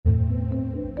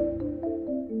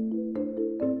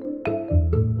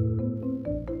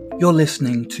You're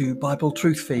listening to Bible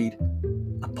Truth Feed,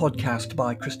 a podcast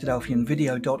by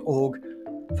Christadelphianvideo.org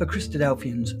for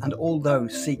Christadelphians and all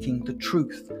those seeking the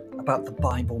truth about the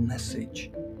Bible message.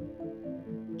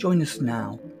 Join us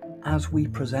now as we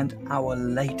present our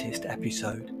latest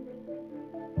episode.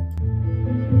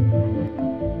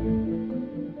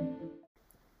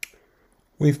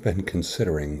 We've been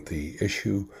considering the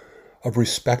issue of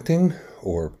respecting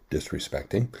or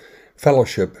disrespecting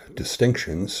fellowship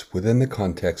distinctions within the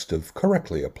context of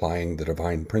correctly applying the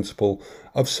divine principle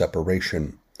of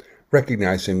separation,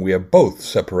 recognizing we have both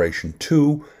separation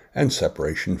to and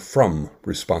separation from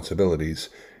responsibilities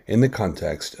in the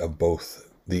context of both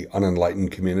the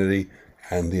unenlightened community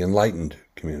and the enlightened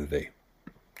community.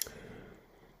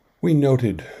 We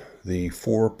noted the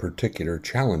four particular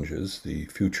challenges the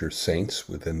future saints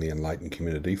within the enlightened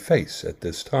community face at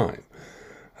this time.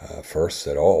 First,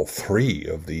 that all three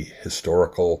of the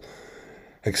historical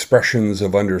expressions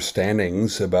of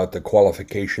understandings about the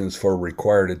qualifications for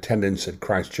required attendance at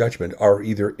Christ's judgment are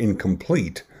either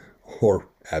incomplete or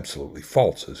absolutely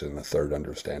false, as in the third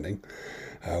understanding.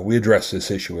 We addressed this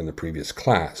issue in the previous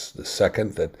class. The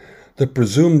second, that the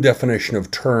presumed definition of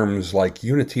terms like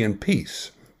unity and peace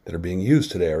that are being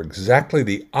used today are exactly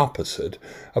the opposite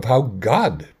of how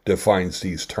God defines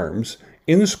these terms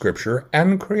in Scripture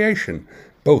and creation,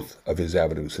 both of his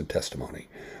avenues of testimony.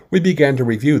 We began to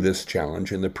review this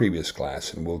challenge in the previous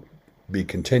class, and we'll be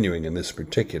continuing in this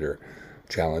particular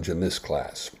challenge in this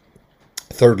class.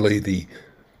 Thirdly, the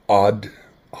odd,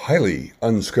 highly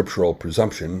unscriptural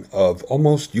presumption of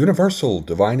almost universal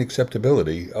divine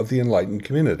acceptability of the enlightened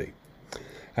community.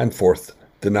 And fourth,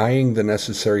 denying the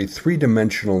necessary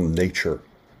three-dimensional nature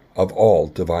of all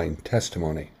divine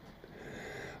testimony.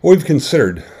 We've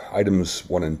considered items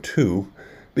 1 and 2,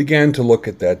 began to look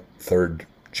at that third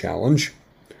challenge.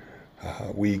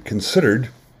 We considered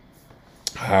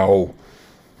how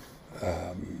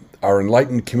our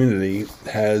enlightened community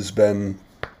has been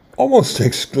almost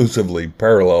exclusively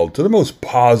parallel to the most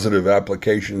positive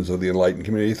applications of the enlightened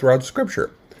community throughout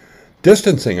Scripture,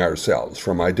 distancing ourselves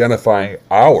from identifying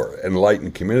our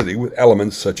enlightened community with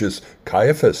elements such as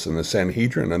Caiaphas and the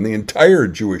Sanhedrin and the entire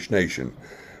Jewish nation,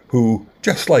 who,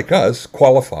 just like us,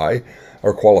 qualified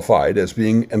as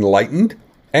being enlightened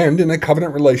and in a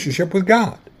covenant relationship with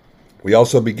God. We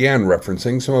also began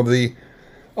referencing some of the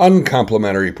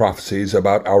uncomplimentary prophecies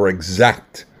about our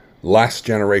exact last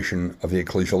generation of the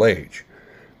ecclesial age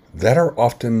that are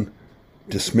often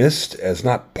dismissed as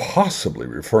not possibly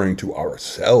referring to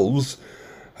ourselves,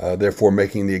 therefore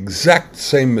making the exact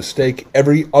same mistake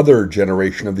every other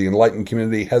generation of the enlightened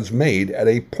community has made at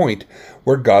a point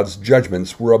where God's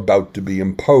judgments were about to be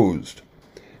imposed.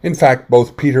 In fact,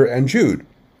 both Peter and Jude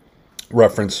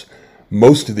reference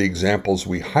most of the examples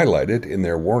we highlighted in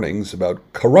their warnings about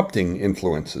corrupting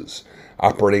influences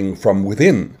operating from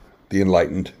within the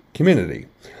enlightened community.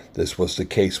 This was the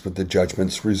case with the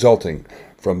judgments resulting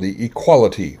from the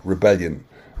equality rebellion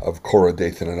of Korah,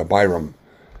 Dathan, and Abiram,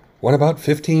 when about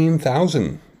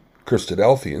 15,000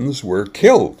 Christadelphians were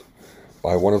killed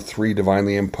by one of three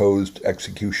divinely imposed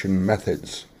execution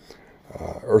methods: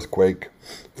 earthquake,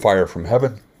 fire from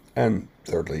heaven, and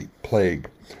thirdly, plague.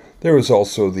 There was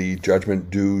also the judgment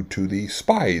due to the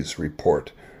spies'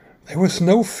 report. There was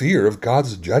no fear of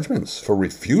God's judgments for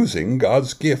refusing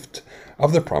God's gift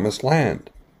of the promised land.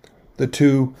 The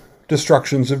two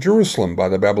destructions of Jerusalem by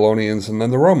the Babylonians and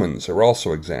then the Romans are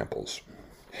also examples.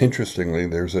 Interestingly,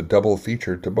 there's a double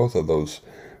feature to both of those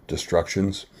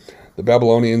destructions. The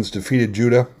Babylonians defeated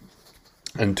Judah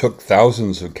and took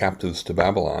thousands of captives to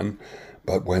Babylon,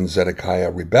 but when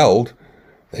Zedekiah rebelled,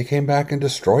 they came back and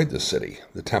destroyed the city,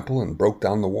 the temple, and broke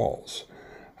down the walls,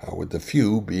 with the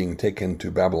few being taken to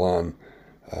Babylon,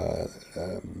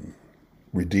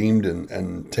 redeemed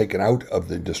and taken out of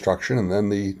the destruction, and then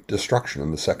the destruction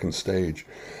in the second stage.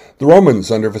 The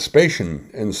Romans under Vespasian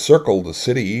encircled the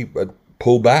city, but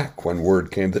pulled back when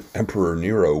word came that Emperor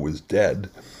Nero was dead.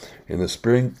 In the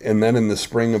spring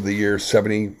of the year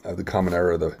 70 of the Common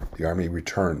Era, the army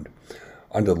returned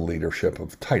under the leadership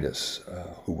of Titus,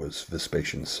 who was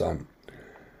Vespasian's son.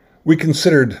 We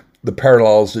considered the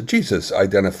parallels that Jesus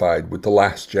identified with the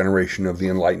last generation of the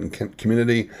enlightened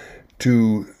community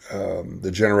to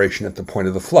the generation at the point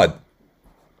of the flood,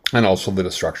 and also the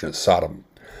destruction of Sodom.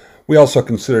 We also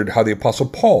considered how the Apostle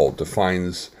Paul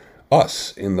defines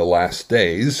us in the last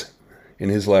days in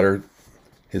his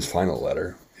final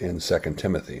letter in 2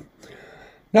 Timothy.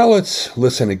 Now let's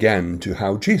listen again to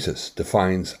how Jesus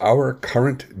defines our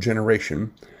current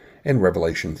generation in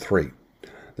Revelation 3.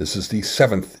 This is the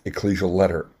 7th ecclesial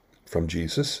letter from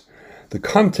Jesus. The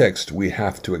context we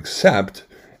have to accept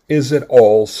is that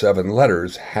all 7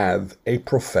 letters have a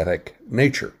prophetic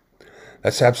nature.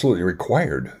 That's absolutely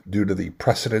required due to the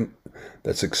precedent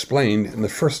that's explained in the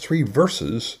first 3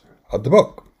 verses of the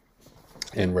book.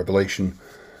 In Revelation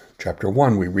chapter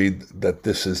 1, we read that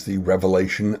this is the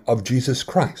revelation of Jesus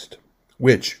Christ,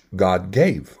 which God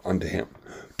gave unto him,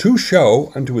 to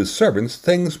show unto his servants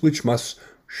things which must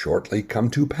shortly come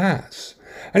to pass.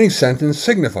 And he sent and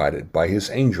signified it by his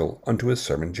angel unto his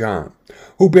servant John,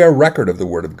 who bare record of the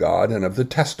word of God and of the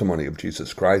testimony of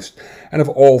Jesus Christ, and of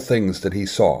all things that he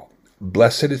saw.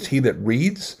 Blessed is he that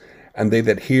reads, and they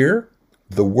that hear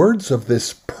the words of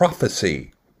this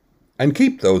prophecy, and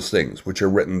keep those things which are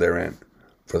written therein,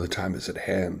 for the time is at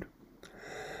hand.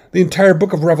 The entire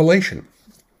book of Revelation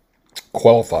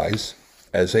qualifies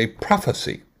as a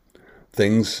prophecy,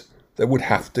 things that would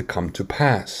have to come to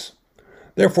pass.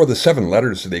 Therefore, the 7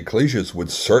 letters to the Ecclesias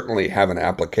would certainly have an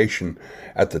application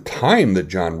at the time that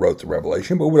John wrote the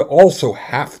Revelation, but would also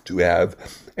have to have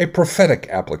a prophetic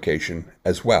application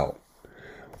as well.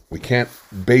 We can't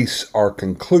base our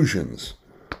conclusions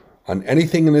on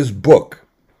anything in his book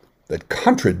that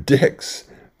contradicts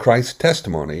Christ's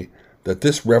testimony that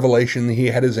this revelation he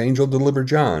had his angel deliver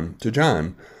to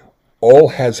John all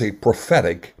has a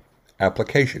prophetic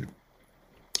application.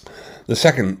 The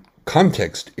second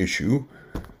context issue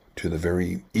to the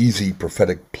very easy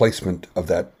prophetic placement of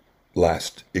that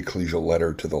last ecclesial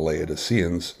letter to the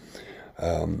Laodiceans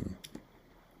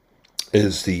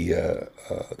is that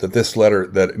this letter,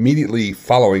 that immediately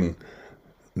following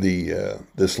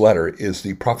this letter, is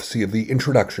the prophecy of the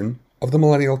introduction of the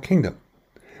millennial kingdom,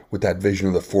 with that vision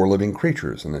of the 4 living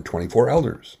creatures and the 24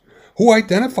 elders, who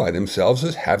identify themselves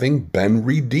as having been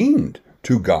redeemed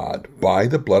to God by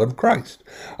the blood of Christ,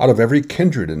 out of every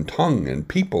kindred and tongue and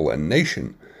people and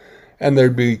nation, and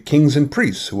there'd be kings and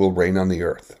priests who will reign on the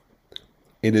earth.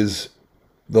 It is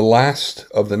the last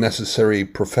of the necessary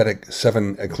prophetic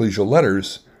 7 ecclesial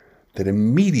letters that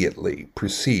immediately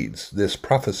precedes this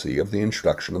prophecy of the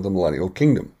introduction of the millennial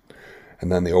kingdom,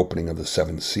 and then the opening of the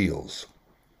 7 seals.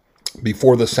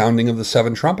 Before the sounding of the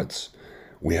 7 trumpets,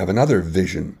 we have another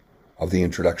vision of the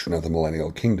introduction of the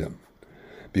millennial kingdom.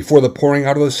 Before the pouring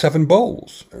out of the 7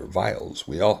 bowls, or vials,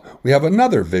 we have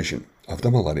another vision of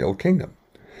the millennial kingdom.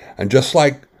 And just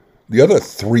like the other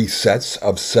 3 sets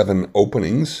of 7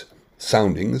 openings,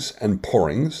 soundings, and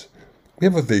pourings, we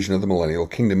have a vision of the millennial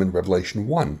kingdom in Revelation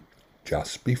 1,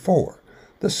 just before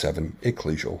the 7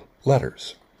 ecclesial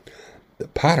letters. The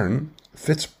pattern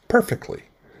fits perfectly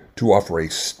to offer a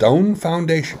stone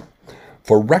foundation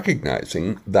for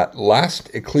recognizing that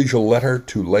last ecclesial letter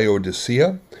to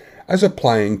Laodicea as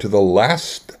applying to the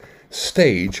last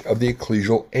stage of the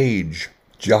ecclesial age,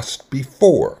 just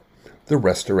before the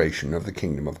restoration of the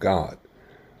kingdom of God,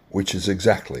 which is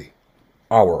exactly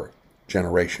our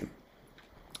generation.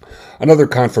 Another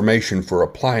confirmation for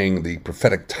applying the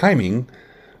prophetic timing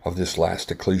of this last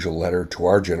ecclesial letter to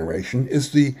our generation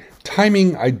is the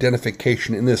timing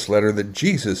identification in this letter that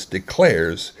Jesus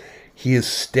declares he is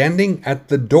standing at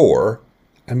the door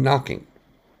and knocking.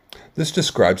 This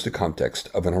describes the context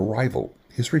of an arrival,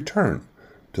 his return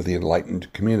to the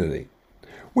enlightened community.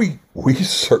 We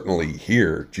certainly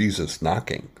hear Jesus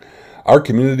knocking. Our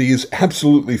community is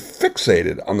absolutely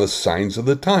fixated on the signs of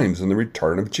the times and the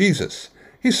return of Jesus.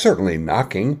 He's certainly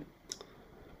knocking.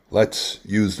 Let's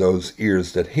use those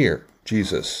ears that hear.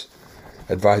 Jesus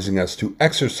advising us to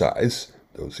exercise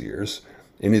those ears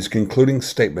in his concluding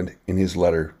statement in his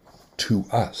letter to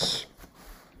us.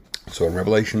 So in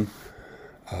Revelation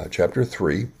chapter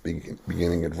 3,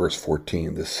 beginning at verse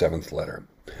 14, this 7th letter.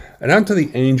 And unto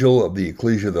the angel of the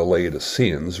ecclesia of the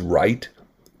Laodiceans write,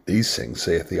 These things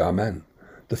saith the Amen,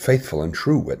 the faithful and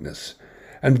true witness,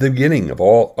 and the beginning of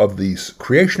all of the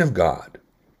creation of God.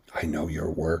 I know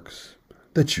your works,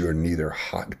 that you are neither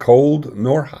cold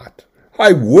nor hot.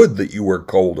 I would that you were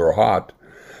cold or hot.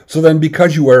 So then,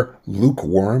 because you are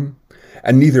lukewarm,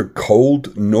 and neither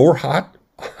cold nor hot,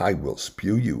 I will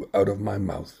spew you out of my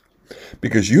mouth.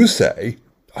 Because you say,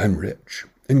 I'm rich,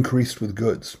 increased with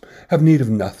goods, have need of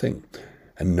nothing,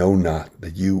 and know not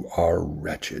that you are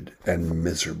wretched and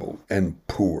miserable and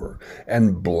poor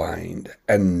and blind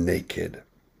and naked.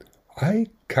 I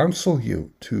counsel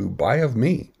you to buy of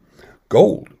me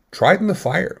gold tried in the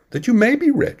fire, that you may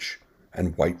be rich,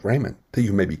 and white raiment, that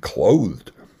you may be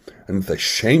clothed, and the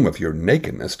shame of your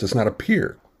nakedness does not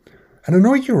appear. And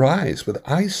anoint your eyes with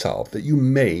eye salve, that you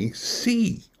may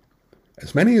see.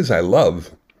 As many as I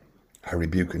love, I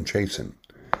rebuke and chasten.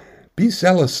 Be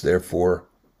zealous, therefore,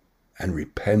 and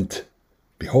repent.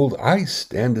 Behold, I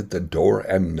stand at the door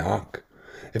and knock.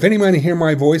 If any man hear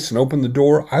my voice and open the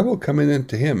door, I will come in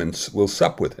unto him, and will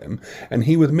sup with him, and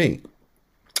he with me.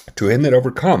 To him that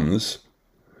overcomes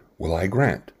will I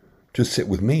grant to sit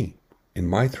with me in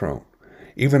my throne,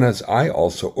 even as I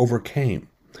also overcame,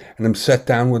 and am set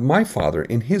down with my Father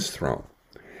in his throne.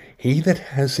 He that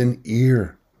has an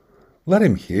ear, let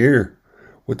him hear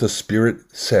what the Spirit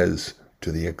says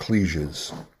to the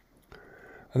ecclesias.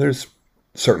 And there's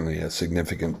certainly a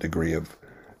significant degree of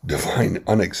divine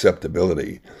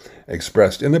unacceptability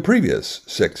expressed in the previous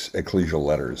 6 ecclesial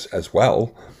letters as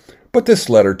well, but this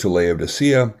letter to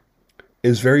Laodicea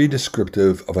is very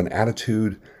descriptive of an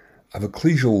attitude of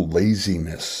ecclesial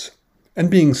laziness and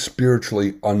being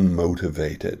spiritually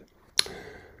unmotivated.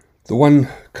 The one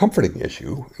comforting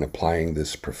issue in applying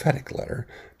this prophetic letter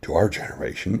to our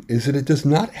generation is that it does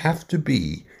not have to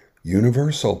be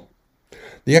universal.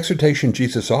 The exhortation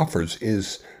Jesus offers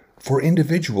is for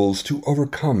individuals to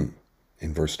overcome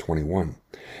in verse 21.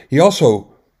 He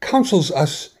also counsels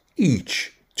us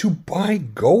each to buy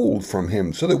gold from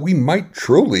him so that we might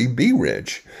truly be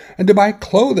rich, and to buy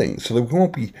clothing so that we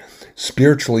won't be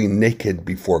spiritually naked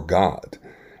before God,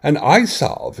 and eye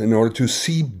salve in order to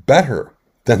see better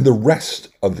than the rest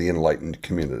of the enlightened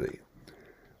community.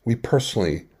 We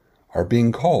personally are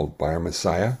being called by our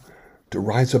Messiah to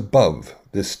rise above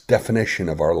this definition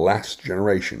of our last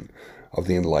generation of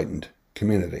the enlightened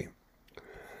community.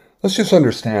 Let's just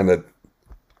understand that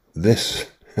this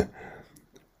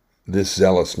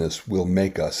zealousness will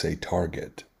make us a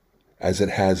target, as it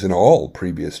has in all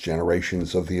previous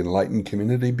generations of the enlightened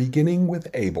community, beginning with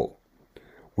Abel.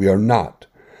 We are not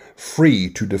free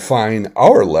to define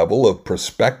our level of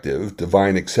prospective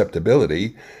divine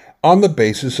acceptability on the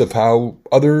basis of how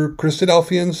other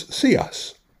Christadelphians see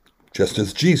us, just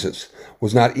as Jesus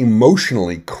was not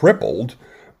emotionally crippled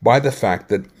by the fact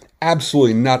that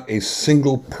absolutely not a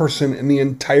single person in the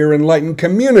entire enlightened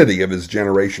community of his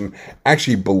generation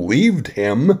actually believed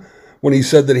him when he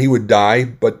said that he would die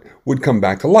but would come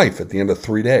back to life at the end of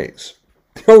 3 days.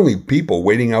 The only people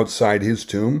waiting outside his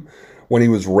tomb when he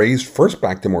was raised first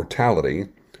back to mortality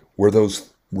were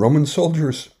those Roman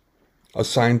soldiers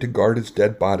assigned to guard his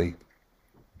dead body.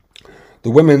 The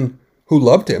women who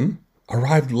loved him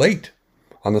arrived late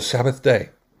on the Sabbath day,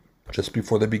 just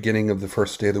before the beginning of the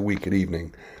first day of the week at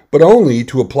evening, but only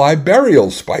to apply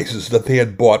burial spices that they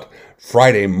had bought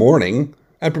Friday morning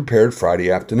and prepared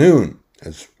Friday afternoon,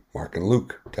 as Mark and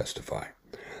Luke testify.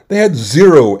 They had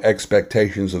zero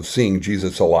expectations of seeing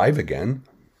Jesus alive again.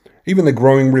 Even the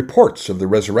growing reports of the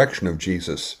resurrection of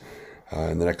Jesus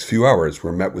in the next few hours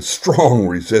were met with strong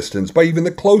resistance by even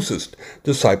the closest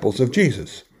disciples of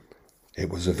Jesus. It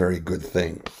was a very good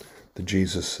thing that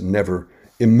Jesus never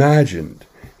imagined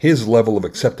his level of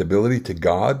acceptability to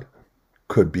God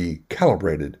could be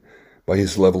calibrated by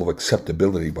his level of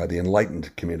acceptability by the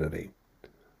enlightened community.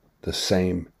 The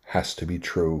same has to be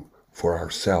true for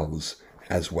ourselves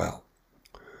as well.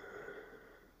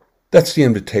 That's the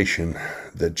invitation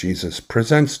that Jesus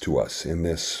presents to us in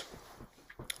this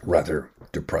rather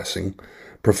depressing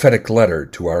prophetic letter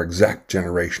to our exact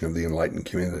generation of the enlightened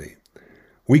community.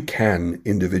 We can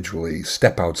individually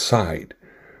step outside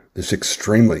this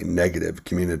extremely negative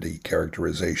community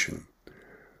characterization,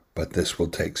 but this will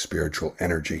take spiritual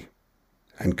energy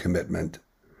and commitment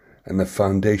and the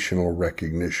foundational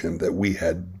recognition that we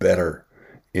had better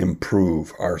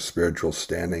improve our spiritual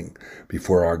standing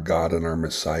before our God and our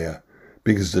Messiah,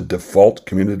 because the default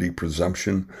community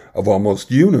presumption of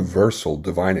almost universal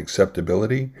divine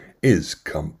acceptability is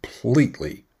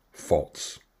completely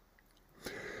false.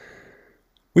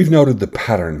 We've noted the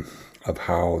pattern of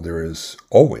how there is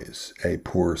always a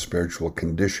poor spiritual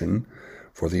condition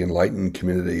for the enlightened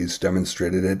communities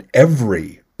demonstrated at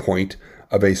every point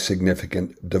of a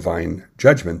significant divine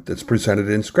judgment that's presented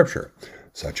in Scripture,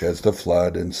 such as the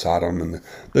flood in Sodom and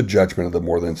the judgment of the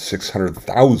more than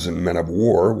 600,000 men of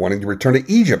war wanting to return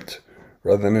to Egypt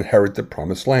rather than inherit the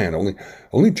promised land.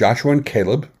 Only Joshua and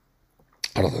Caleb,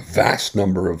 out of the vast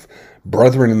number of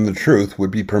brethren in the truth,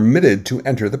 would be permitted to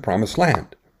enter the promised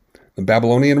land. The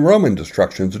Babylonian and Roman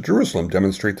destructions of Jerusalem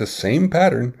demonstrate the same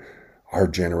pattern. Our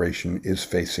generation is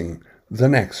facing the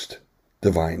next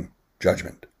divine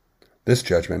judgment. This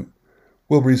judgment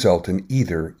will result in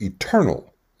either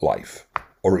eternal life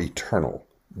or eternal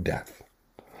death.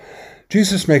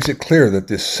 Jesus makes it clear that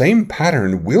this same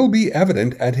pattern will be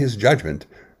evident at his judgment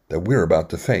that we're about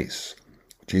to face.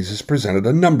 Jesus presented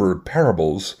a number of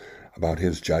parables about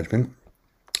his judgment.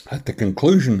 At the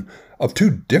conclusion of 2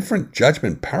 different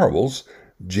judgment parables,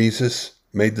 Jesus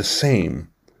made the same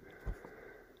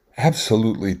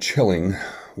absolutely chilling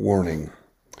warning.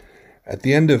 At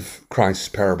the end of Christ's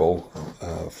parable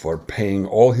for paying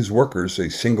all his workers a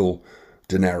single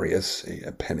denarius,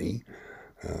 a penny,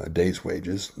 a day's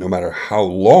wages, no matter how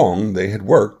long they had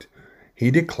worked,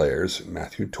 he declares in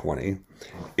Matthew 20,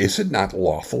 "Is it not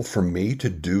lawful for me to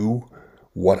do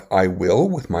what I will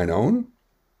with mine own?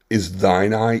 Is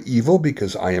thine eye evil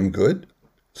because I am good?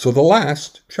 So the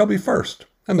last shall be first,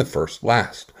 and the first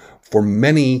last. For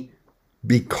many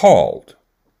be called,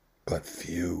 but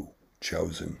few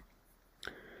chosen."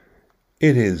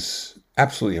 It is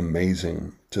absolutely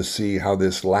amazing to see how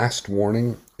this last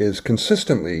warning is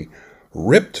consistently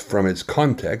ripped from its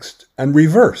context and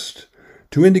reversed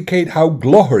to indicate how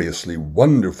gloriously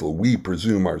wonderful we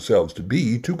presume ourselves to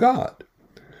be to God.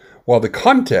 While the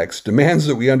context demands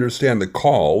that we understand the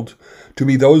called to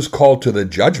be those called to the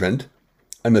judgment,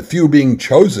 and the few being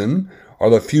chosen are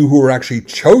the few who are actually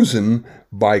chosen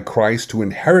by Christ to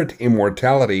inherit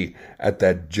immortality at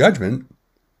that judgment,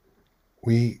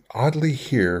 we oddly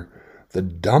hear the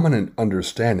dominant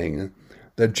understanding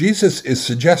that Jesus is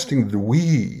suggesting that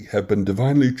we have been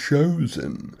divinely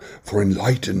chosen for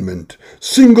enlightenment,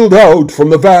 singled out from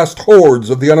the vast hordes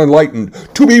of the unenlightened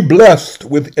to be blessed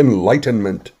with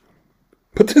enlightenment.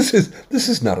 But this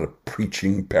is not a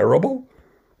preaching parable.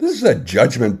 This is a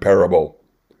judgment parable.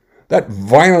 That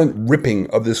violent ripping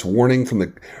of this warning from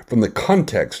the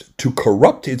context to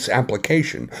corrupt its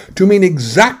application, to mean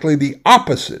exactly the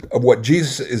opposite of what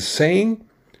Jesus is saying,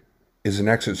 is an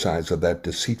exercise of that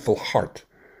deceitful heart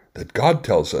that God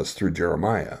tells us through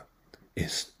Jeremiah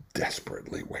is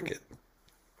desperately wicked.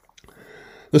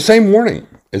 The same warning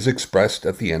is expressed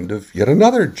at the end of yet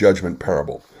another judgment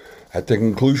parable. At the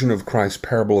conclusion of Christ's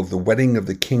parable of the wedding of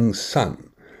the king's son,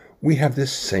 we have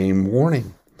this same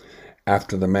warning.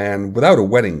 After the man without a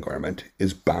wedding garment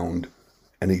is bound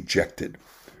and ejected.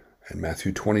 In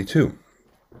Matthew 22,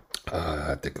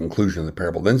 at the conclusion of the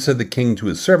parable, "Then said the king to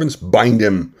his servants, Bind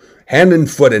him hand and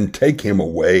foot, and take him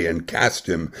away, and cast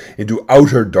him into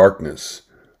outer darkness.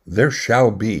 There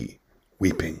shall be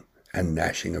weeping and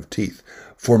gnashing of teeth,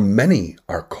 for many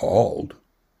are called,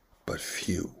 but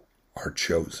few are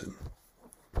chosen."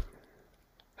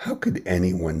 How could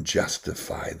anyone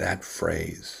justify that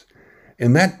phrase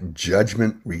in that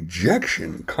judgment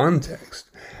rejection context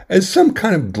as some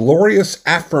kind of glorious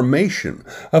affirmation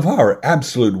of our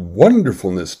absolute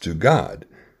wonderfulness to God?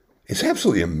 It's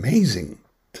absolutely amazing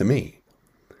to me.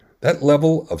 That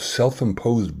level of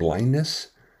self-imposed blindness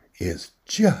is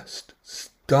just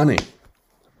stunning.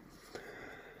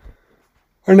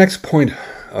 Our next point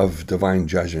of divine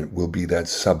judgment will be that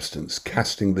substance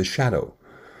casting the shadow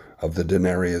of the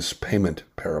denarius payment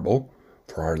parable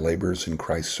for our labors in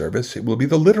Christ's service. It will be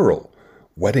the literal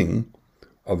wedding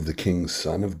of the King's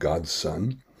Son, of God's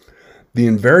Son. The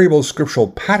invariable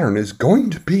scriptural pattern is going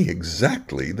to be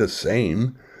exactly the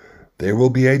same. There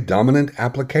will be a dominant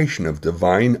application of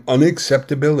divine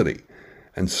unacceptability,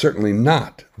 and certainly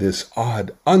not this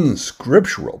odd,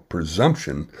 unscriptural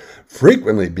presumption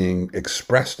frequently being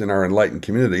expressed in our enlightened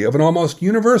community of an almost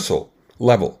universal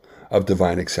level of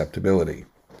divine acceptability.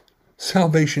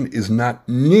 Salvation is not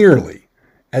nearly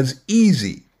as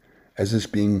easy as is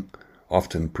being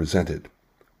often presented,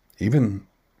 even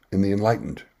in the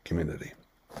enlightened community.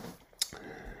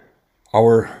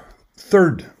 Our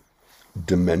third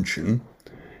dimension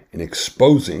in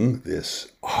exposing this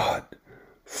odd,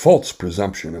 false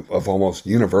presumption of almost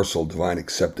universal divine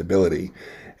acceptability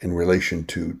in relation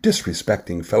to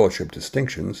disrespecting fellowship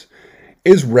distinctions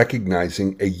is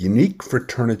recognizing a unique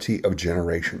fraternity of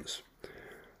generations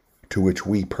to which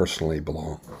we personally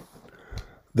belong.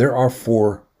 There are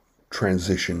 4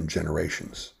 transition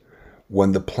generations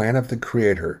when the plan of the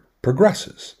Creator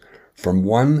progresses from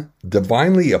one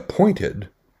divinely appointed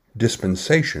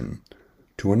dispensation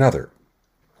to another.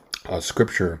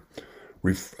 Scripture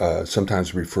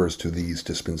sometimes refers to these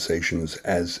dispensations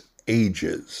as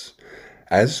ages,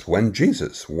 as when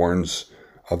Jesus warns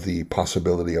of the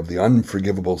possibility of the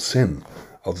unforgivable sin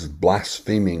of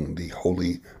blaspheming the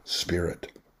Holy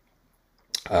Spirit.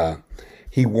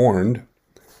 He warned,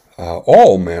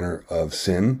 all manner of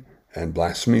sin and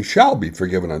blasphemy shall be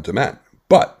forgiven unto men,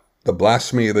 but the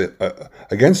blasphemy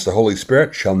against the Holy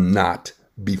Spirit shall not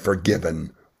be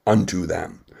forgiven unto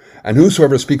them. And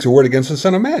whosoever speaks a word against the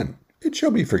Son of Man, it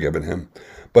shall be forgiven him.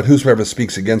 But whosoever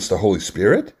speaks against the Holy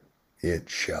Spirit, it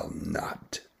shall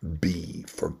not be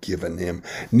forgiven him,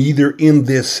 neither in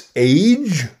this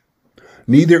age,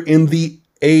 neither in the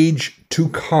age to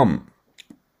come.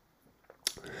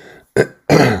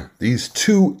 These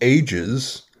 2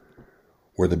 ages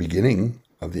were the beginning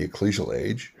of the ecclesial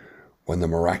age, when the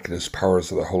miraculous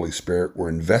powers of the Holy Spirit were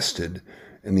invested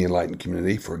in the enlightened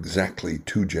community for exactly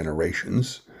 2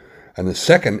 generations. And the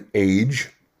second age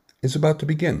is about to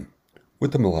begin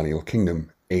with the millennial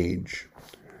kingdom age.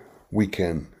 We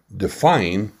can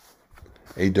define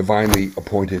a divinely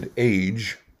appointed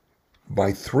age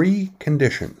by three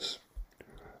conditions.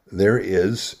 There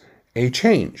is a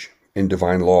change in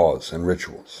divine laws and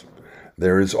rituals.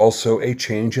 There is also a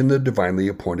change in the divinely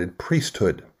appointed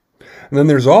priesthood. And then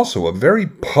there's also a very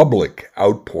public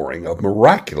outpouring of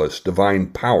miraculous divine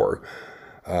power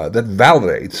that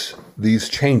validates these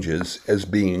changes as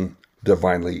being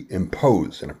divinely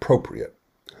imposed and appropriate.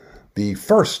 The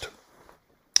first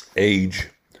age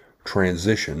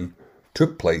transition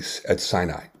took place at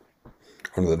Sinai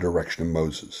under the direction of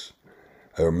Moses.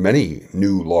 Many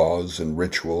new laws and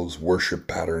rituals, worship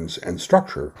patterns, and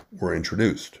structure were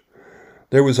introduced.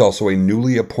 There was also a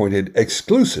newly appointed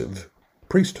exclusive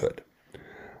priesthood.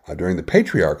 During the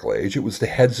patriarchal age, it was the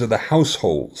heads of the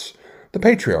households, the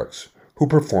patriarchs, who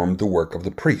performed the work of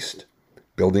the priest,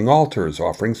 building altars,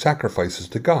 offering sacrifices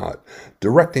to God,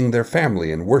 directing their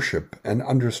family in worship, and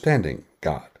understanding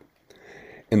God.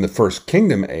 In the First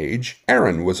Kingdom age,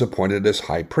 Aaron was appointed as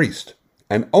high priest,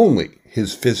 and only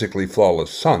his physically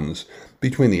flawless sons,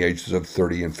 between the ages of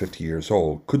 30 and 50 years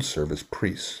old, could serve as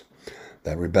priests.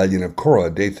 That rebellion of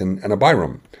Korah, Dathan, and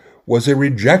Abiram was a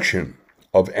rejection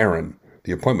of Aaron,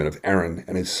 the appointment of Aaron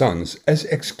and his sons as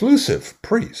exclusive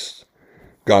priests.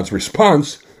 God's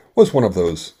response was one of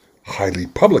those highly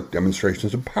public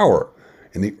demonstrations of power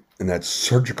in that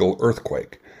surgical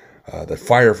earthquake, the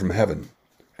fire from heaven,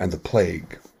 and the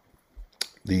plague.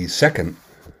 The second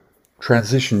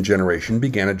transition generation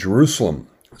began at Jerusalem,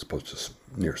 as opposed to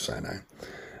near Sinai,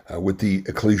 with the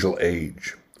ecclesial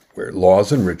age, where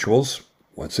laws and rituals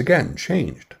once again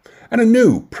changed, and a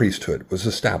new priesthood was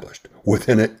established with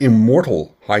an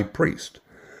immortal high priest.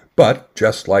 But,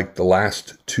 just like the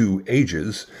last two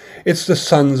ages, it's the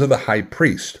sons of the high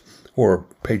priest, or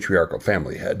patriarchal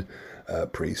family head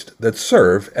priest, that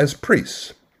serve as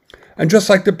priests. And just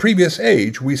like the previous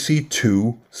age, we see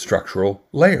two structural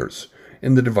layers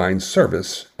in the divine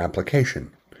service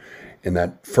application. In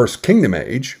that First Kingdom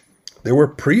age, there were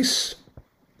priests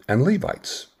and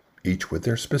Levites, each with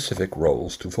their specific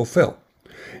roles to fulfill.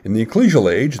 In the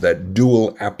ecclesial age, that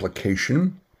dual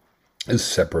application is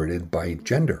separated by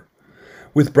gender,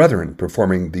 with brethren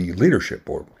performing the leadership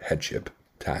or headship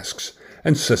tasks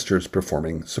and sisters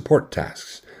performing support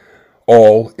tasks,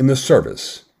 all in the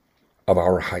service of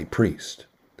our high priest,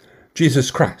 Jesus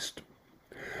Christ.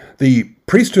 The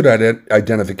priesthood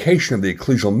identification of the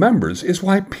ecclesial members is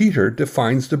why Peter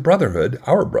defines the brotherhood,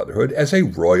 our brotherhood, as a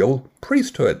royal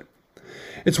priesthood.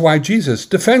 It's why Jesus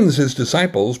defends his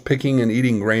disciples picking and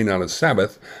eating grain on a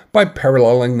Sabbath by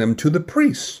paralleling them to the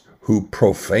priests who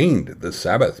profaned the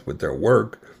Sabbath with their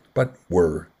work, but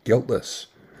were guiltless.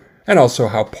 And also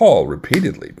how Paul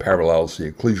repeatedly parallels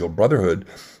the ecclesial brotherhood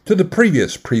to the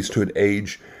previous priesthood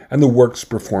age and the works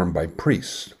performed by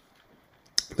priests.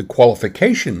 The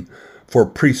qualification for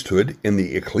priesthood in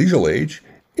the ecclesial age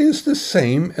is the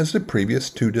same as the previous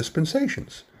two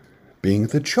dispensations, being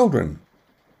the children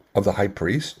of the high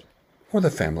priest or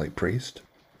the family priest,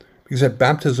 because at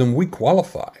baptism we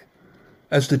qualify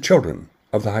as the children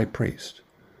of the high priest,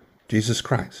 Jesus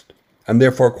Christ, and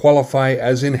therefore qualify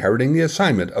as inheriting the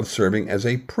assignment of serving as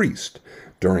a priest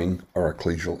during our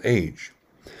ecclesial age.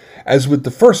 As with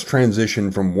the first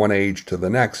transition from one age to the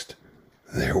next,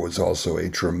 there was also a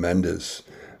tremendous,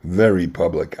 very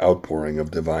public outpouring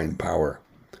of divine power.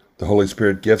 The Holy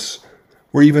Spirit gifts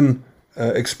were even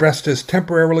expressed as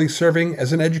temporarily serving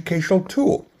as an educational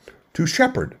tool to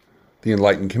shepherd the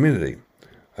enlightened community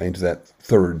into that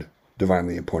third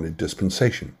divinely appointed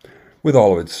dispensation, with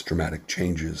all of its dramatic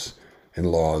changes in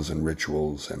laws and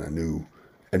rituals and a new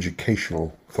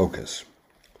educational focus.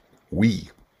 We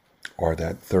are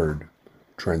that third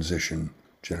transition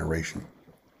generation.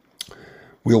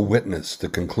 We'll witness the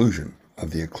conclusion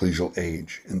of the ecclesial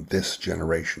age in this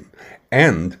generation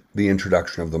and the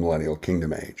introduction of the millennial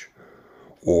kingdom age.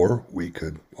 Or we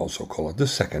could also call it the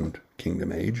second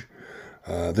kingdom age.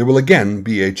 There will again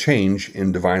be a change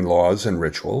in divine laws and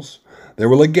rituals. There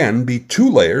will again be two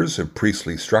layers of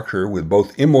priestly structure with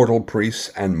both immortal priests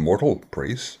and mortal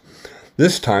priests.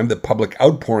 This time, the public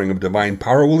outpouring of divine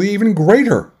power will be even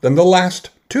greater than the last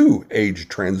two age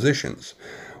transitions,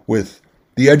 with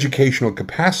the educational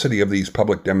capacity of these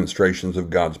public demonstrations of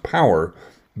God's power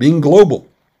being global,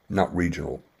 not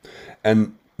regional,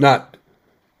 and not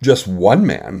just one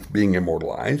man being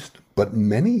immortalized, but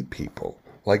many people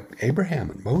like Abraham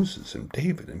and Moses and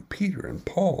David and Peter and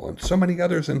Paul and so many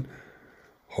others, and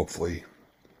hopefully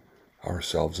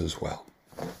ourselves as well.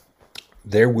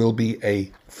 There will be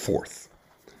a fourth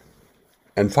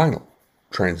and final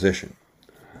transition.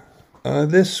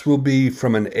 This will be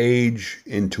from an age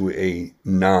into a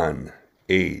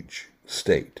non-age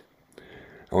state.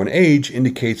 Now, an age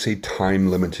indicates a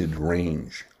time-limited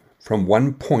range from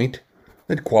one point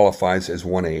that qualifies as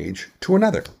one age to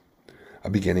another, a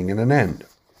beginning and an end.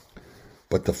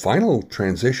 But the final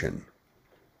transition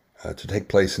to take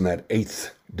place in that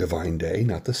 8th divine day,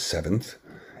 not the 7th,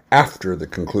 after the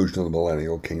conclusion of the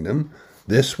millennial kingdom,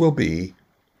 this will be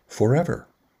forever,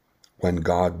 when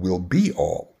God will be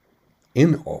all,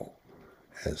 in all,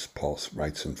 as Paul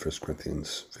writes in 1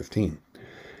 Corinthians 15.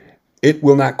 It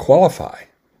will not qualify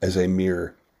as a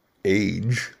mere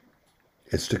age.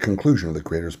 It's the conclusion of the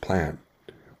Creator's plan,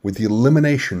 with the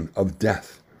elimination of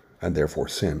death and therefore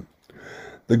sin.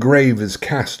 The grave is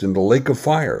cast in the lake of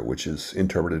fire, which is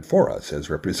interpreted for us as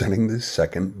representing the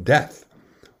second death,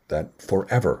 that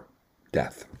forever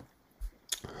death.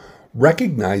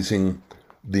 Recognizing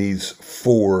these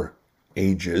 4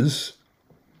 ages,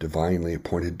 divinely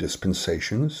appointed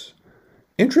dispensations,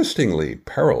 interestingly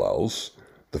parallels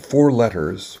the 4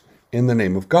 letters in the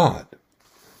name of God,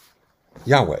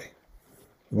 Yahweh,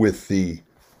 with the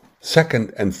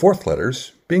 2nd and 4th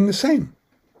letters being the same,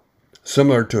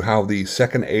 similar to how the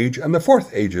 2nd age and the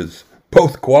 4th ages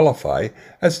both qualify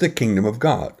as the kingdom of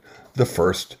God, the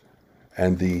first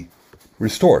and the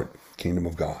restored kingdom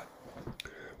of God.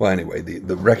 Well, anyway,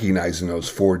 the recognizing those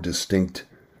 4 distinct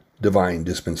divine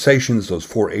dispensations, those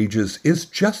 4 ages, is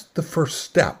just the first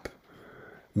step.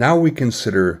 Now we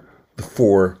consider the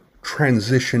 4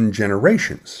 transition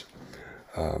generations.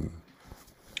 Of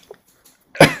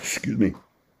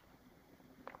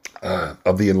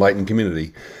the enlightened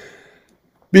community,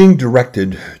 being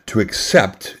directed to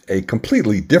accept a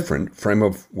completely different frame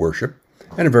of worship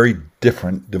and a very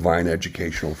different divine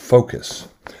educational focus.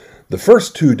 The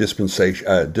first 2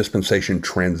 dispensation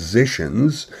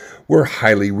transitions were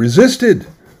highly resisted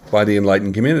by the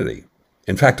enlightened community.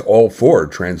 In fact, all 4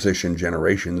 transition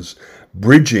generations,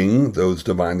 bridging those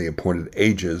divinely appointed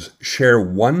ages, share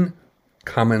one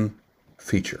common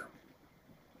feature.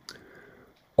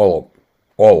 All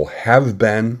have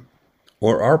been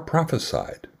or are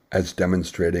prophesied as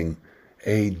demonstrating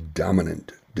a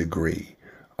dominant degree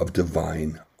of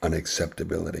divine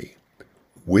unacceptability,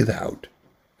 without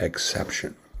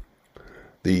exception.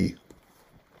 The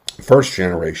first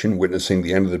generation, witnessing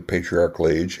the end of the patriarchal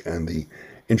age and the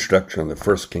introduction of the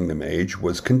first kingdom age,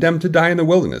 was condemned to die in the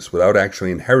wilderness without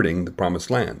actually inheriting the promised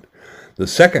land. The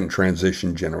second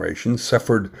transition generation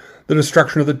suffered the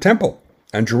destruction of the temple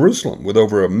and Jerusalem, with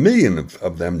over 1 million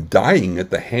of them dying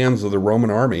at the hands of the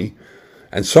Roman army,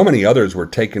 and so many others were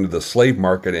taken to the slave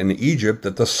market in Egypt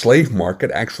that the slave market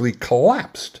actually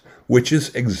collapsed, which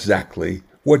is exactly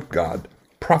what God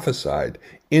prophesied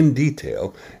in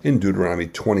detail in Deuteronomy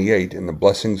 28 in the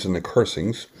blessings and the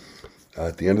cursings.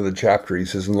 At the end of the chapter, he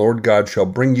says, "And the Lord God shall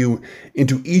bring you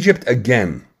into Egypt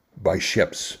again by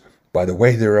ships. By the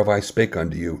way thereof I spake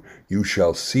unto you, you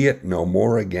shall see it no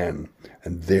more again.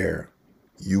 And there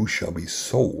you shall be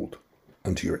sold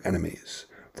unto your enemies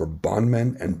for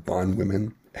bondmen and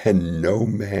bondwomen, and no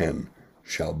man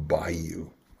shall buy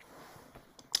you."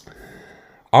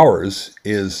 Ours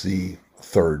is the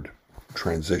 3rd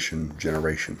transition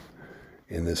generation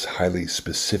in this highly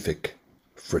specific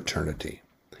fraternity.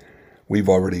 We've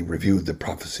already reviewed the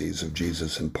prophecies of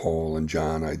Jesus and Paul and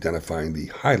John, identifying the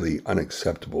highly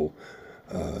unacceptable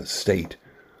state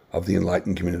of the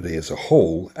enlightened community as a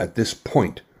whole at this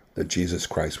point that Jesus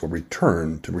Christ will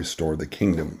return to restore the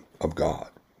kingdom of God.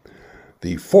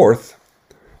 The 4th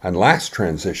and last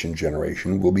transition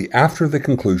generation will be after the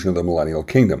conclusion of the millennial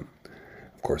kingdom.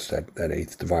 Of course, that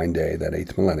 8th divine day, that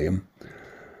 8th millennium,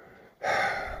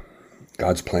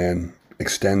 God's plan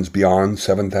extends beyond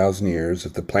 7,000 years.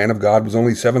 If the plan of God was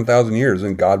only 7,000 years,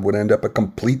 then God would end up a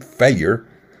complete failure,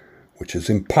 which is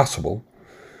impossible.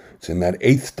 It's in that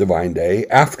 8th divine day,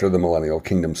 after the millennial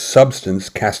kingdom substance,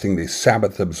 casting the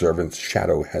Sabbath observance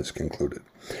shadow, has concluded.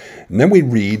 And then we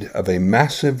read of a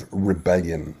massive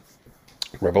rebellion.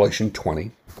 Revelation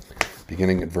 20,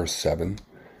 beginning at verse 7.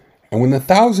 "And when the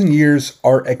 1,000 years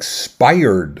are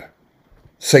expired,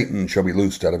 Satan shall be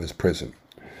loosed out of his prison,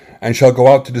 and shall go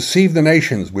out to deceive the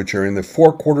nations which are in the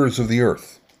 4 quarters of the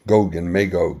earth, Gog and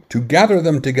Magog, to gather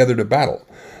them together to battle,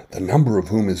 the number of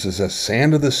whom is as the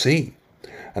sand of the sea.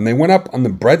 And they went up on the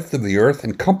breadth of the earth,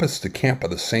 and compassed the camp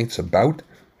of the saints about,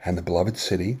 and the beloved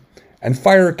city, and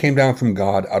fire came down from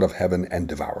God out of heaven and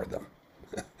devoured them."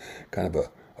 Kind of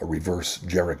a reverse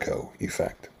Jericho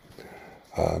effect.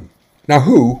 Now,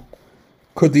 who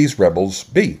could these rebels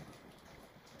be?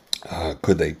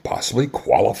 Could they possibly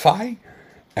qualify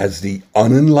as the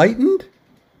unenlightened,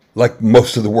 like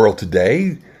most of the world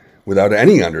today, without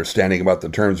any understanding about the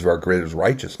terms of our Creator's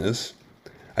righteousness?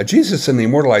 Jesus and the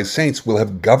immortalized saints will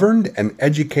have governed and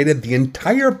educated the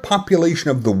entire population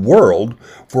of the world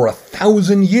for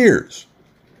 1,000 years.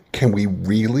 Can we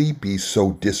really be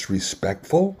so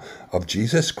disrespectful of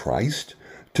Jesus Christ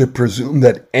to presume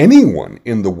that anyone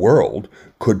in the world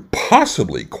could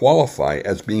possibly qualify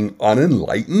as being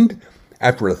unenlightened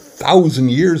after 1,000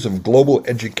 years of global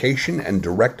education and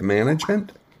direct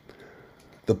management?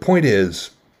 The point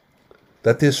is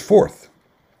that this fourth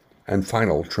and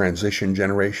final transition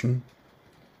generation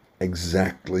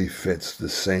exactly fits the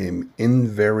same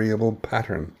invariable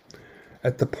pattern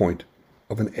at the point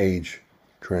of an age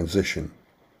transition,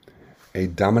 a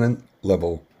dominant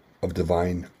level of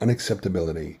divine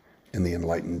unacceptability in the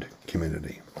enlightened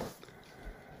community.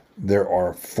 There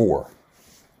are 4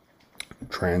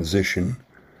 transition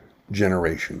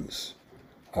generations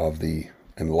of the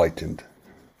enlightened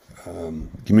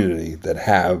community that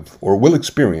have or will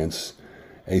experience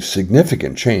a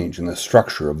significant change in the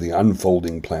structure of the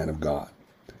unfolding plan of God.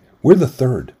 We're the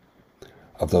third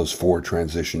of those 4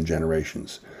 transition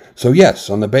generations. So yes,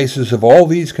 on the basis of all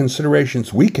these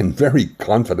considerations, we can very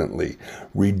confidently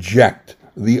reject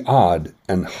the odd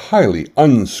and highly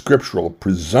unscriptural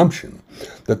presumption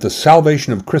that the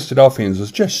salvation of Christadelphians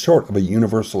is just short of a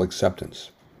universal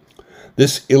acceptance.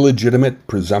 This illegitimate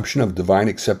presumption of divine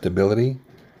acceptability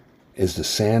is the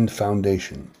sand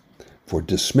foundation for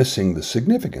dismissing the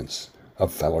significance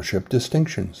of fellowship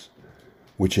distinctions,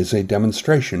 which is a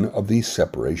demonstration of the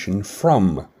separation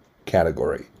from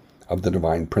category of the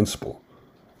divine principle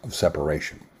of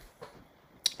separation.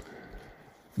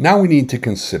 Now we need to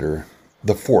consider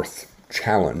the 4th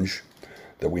challenge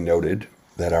that we noted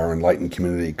that our enlightened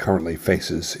community currently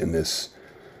faces in this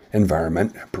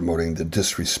environment, promoting the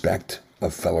disrespect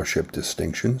of fellowship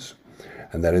distinctions,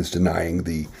 and that is denying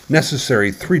the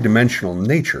necessary 3-dimensional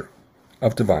nature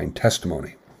of divine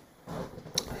testimony.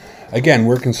 Again,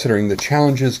 we're considering the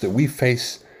challenges that we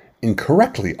face in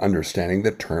correctly understanding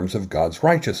the terms of God's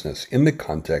righteousness in the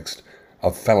context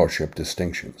of fellowship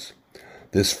distinctions.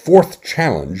 This 4th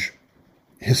challenge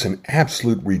is an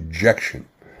absolute rejection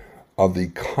of the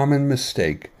common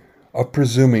mistake of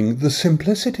presuming the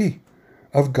simplicity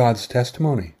of God's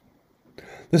testimony.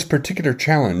 This particular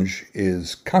challenge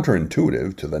is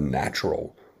counterintuitive to the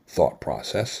natural thought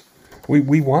process.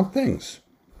 We want things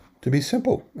to be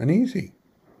simple and easy.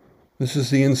 This is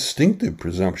the instinctive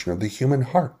presumption of the human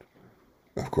heart.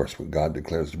 Of course, what God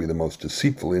declares to be the most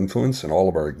deceitful influence in all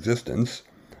of our existence.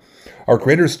 Our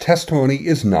Creator's testimony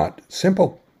is not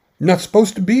simple, not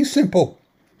supposed to be simple,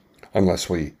 unless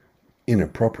we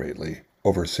inappropriately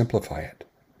oversimplify it.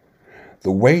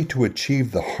 The way to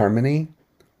achieve the harmony,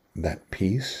 that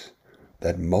peace,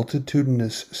 that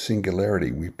multitudinous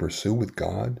singularity we pursue with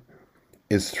God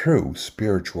is through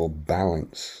spiritual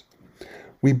balance.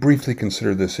 We briefly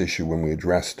considered this issue when we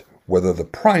addressed whether the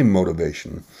prime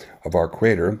motivation of our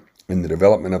Creator in the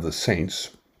development of the saints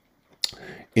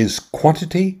is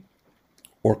quantity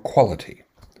or quality.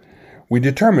 We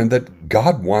determined that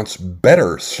God wants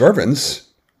better servants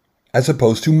as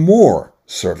opposed to more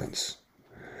servants.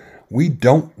 We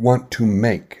don't want to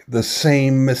make the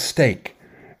same mistake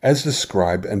as the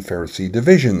scribe and Pharisee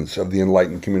divisions of the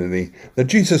enlightened community that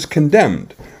Jesus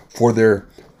condemned for their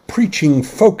preaching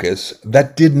focus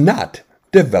that did not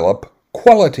develop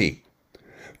quality.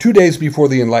 2 days before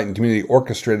the enlightened community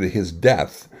orchestrated his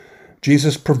death,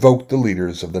 Jesus provoked the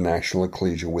leaders of the national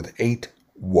ecclesia with 8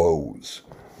 woes.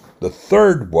 The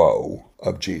 3rd woe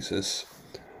of Jesus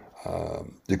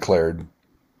declared,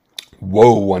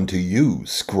 "Woe unto you,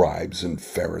 scribes and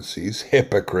Pharisees,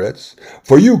 hypocrites,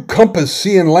 for you compass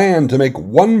sea and land to make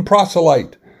one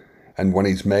proselyte, and when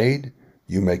he's made,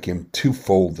 you make him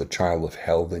twofold the child of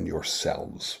hell than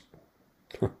yourselves."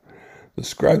 The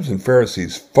scribes and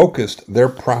Pharisees focused their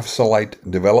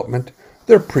proselyte development,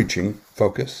 their preaching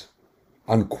focus,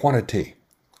 on quantity,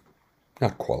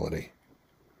 not quality.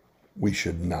 We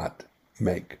should not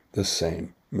make the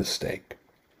same mistake.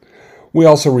 We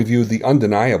also reviewed the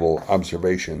undeniable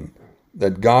observation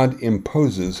that God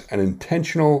imposes an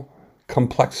intentional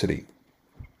complexity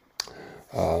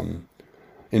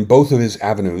in both of his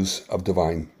avenues of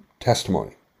divine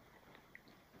testimony,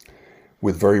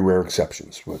 with very rare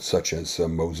exceptions, such as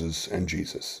Moses and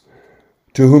Jesus,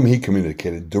 to whom he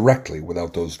communicated directly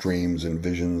without those dreams and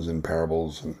visions and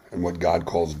parables and what God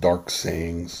calls dark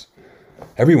sayings.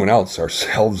 Everyone else,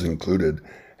 ourselves included,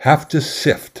 have to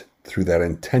sift through that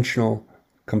intentional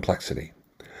complexity.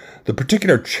 The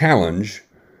particular challenge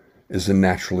is the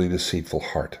naturally deceitful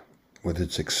heart, with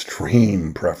its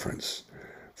extreme preference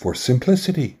for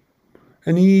simplicity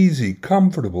and easy,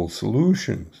 comfortable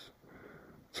solutions.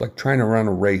 It's like trying to run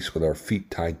a race with our feet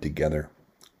tied together.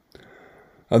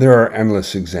 There are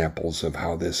endless examples of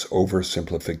how this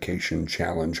oversimplification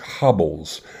challenge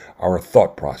hobbles our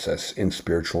thought process in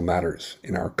spiritual matters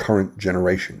in our current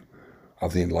generation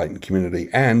of the enlightened community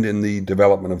and in the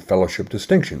development of fellowship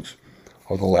distinctions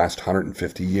of the last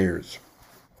 150 years.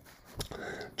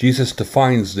 Jesus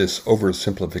defines this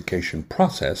oversimplification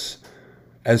process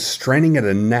as straining at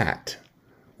a gnat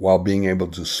while being able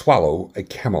to swallow a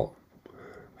camel.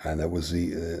 And that was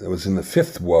in the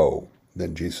fifth woe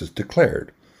that Jesus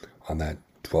declared on that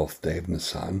 12th day of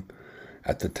Nisan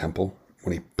at the temple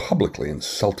when he publicly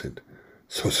insulted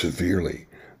so severely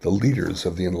the leaders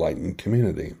of the enlightened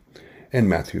community. In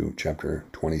Matthew chapter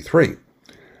 23,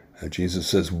 Jesus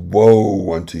says,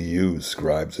 "Woe unto you,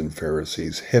 scribes and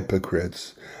Pharisees,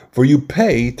 hypocrites! For you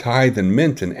pay tithe and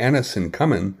mint and anise and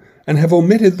cumin, and have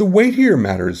omitted the weightier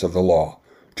matters of the law,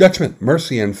 judgment,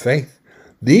 mercy, and faith.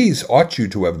 These ought you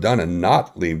to have done, and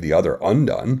not leave the other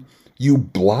undone. You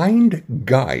blind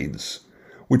guides,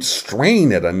 which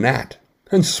strain at a gnat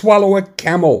and swallow a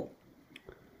camel."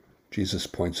 Jesus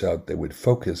points out they would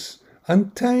focus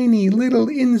on tiny little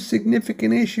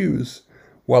insignificant issues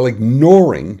while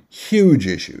ignoring huge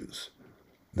issues.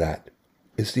 That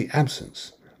is the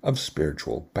absence of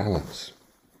spiritual balance.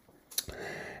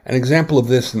 An example of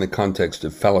this in the context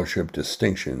of fellowship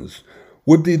distinctions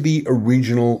would be the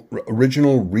original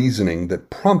reasoning that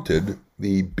prompted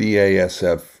the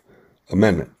BASF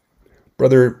amendment.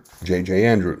 Brother J.J.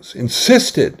 Andrews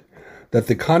insisted that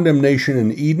the condemnation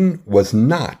in Eden was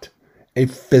not a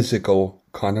physical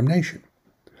condemnation,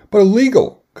 but a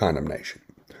legal condemnation.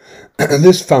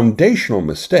 This foundational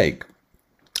mistake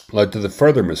led to the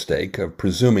further mistake of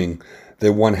presuming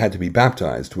that one had to be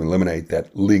baptized to eliminate that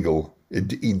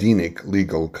Edenic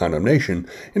legal condemnation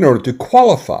in order to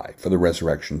qualify for the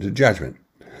resurrection to judgment.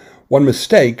 One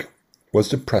mistake was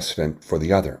the precedent for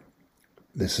the other.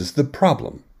 This is the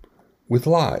problem with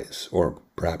lies, or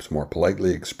perhaps more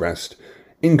politely expressed,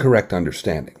 incorrect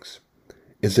understandings,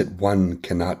 is that one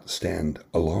cannot stand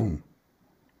alone.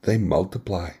 They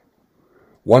multiply.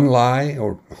 One lie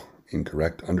or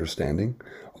incorrect understanding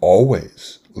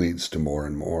always leads to more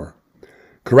and more.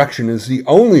 Correction is the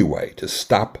only way to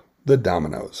stop the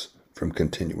dominoes from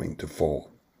continuing to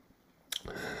fall.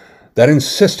 That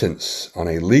insistence on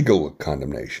a legal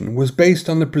condemnation was based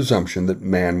on the presumption that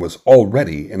man was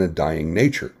already in a dying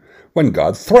nature when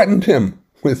God threatened him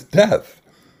with death.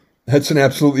 That's an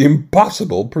absolutely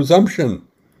impossible presumption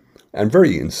and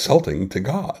very insulting to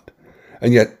God,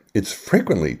 and yet it's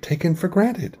frequently taken for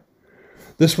granted.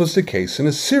 This was the case in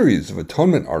a series of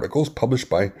atonement articles published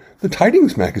by the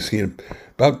Tidings magazine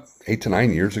about 8 to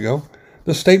 9 years ago.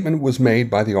 The statement was made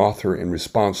by the author in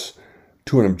response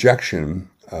to an objection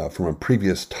from a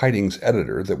previous Tidings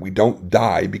editor that we don't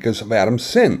die because of Adam's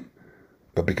sin,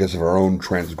 but because of our own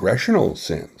transgressional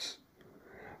sins.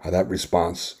 That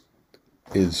response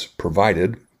is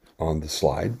provided on the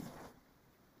slide,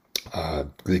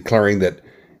 declaring that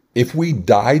if we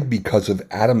died because of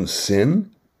Adam's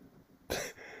sin,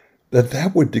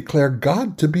 that would declare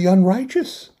God to be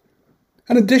unrighteous.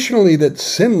 And additionally, that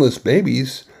sinless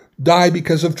babies die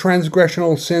because of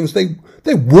transgressional sins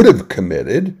they would have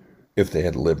committed if they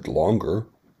had lived longer.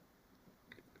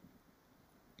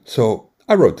 So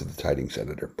I wrote to the Tidings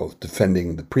editor, both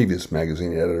defending the previous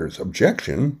magazine editor's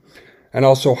objection and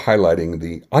also highlighting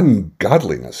the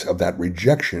ungodliness of that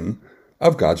rejection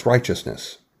of God's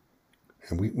righteousness.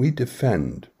 And we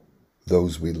defend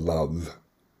those we love.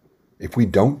 If we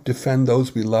don't defend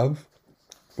those we love,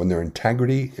 when their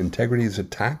integrity is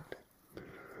attacked,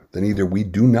 then either we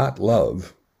do not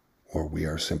love or we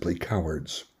are simply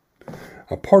cowards.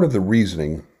 A part of the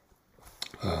reasoning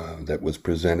that was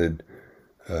presented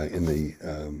in the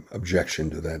objection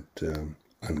to that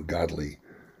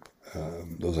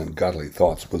those ungodly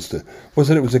thoughts was that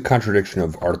it was a contradiction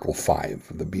of Article 5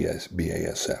 of the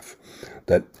BASF,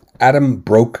 that Adam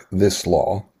broke this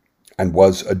law and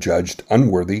was adjudged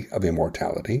unworthy of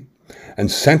immortality and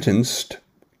sentenced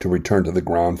to return to the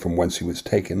ground from whence he was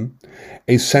taken,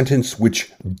 a sentence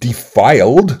which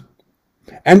defiled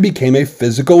and became a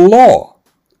physical law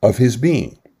of his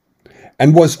being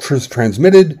and was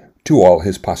transmitted to all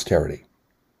his posterity.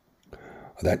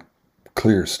 That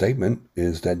clear statement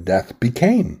is that death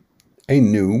became a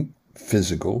new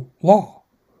physical law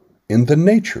in the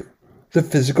nature, the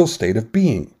physical state of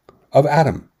being of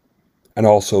Adam, and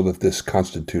also that this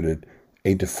constituted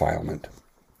a defilement.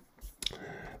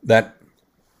 That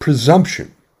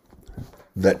presumption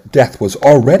that death was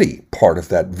already part of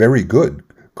that very good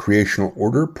creational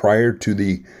order prior to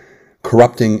the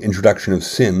corrupting introduction of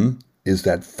sin is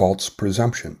that false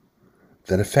presumption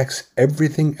that affects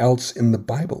everything else in the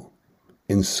Bible,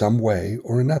 in some way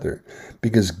or another,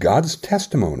 because God's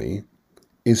testimony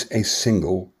is a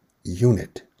single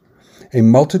unit, a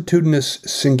multitudinous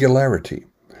singularity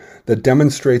that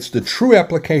demonstrates the true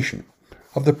application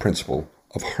of the principle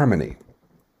of harmony.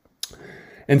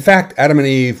 In fact, Adam and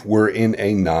Eve were in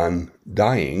a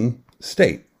non-dying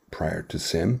state prior to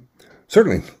sin.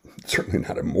 Certainly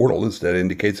not immortal, as that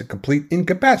indicates a complete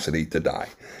incapacity to die.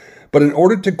 But in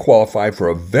order to qualify for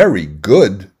a very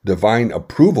good divine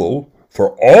approval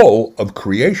for all of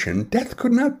creation, death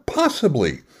could not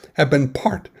possibly have been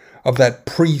part of that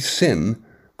pre-sin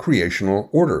creational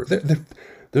order.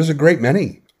 There's a great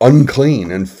many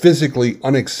unclean and physically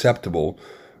unacceptable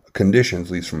conditions,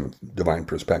 at least from a divine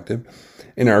perspective,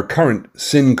 in our current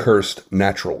sin-cursed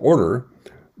natural order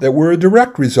that were a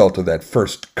direct result of that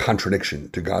first contradiction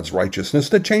to God's righteousness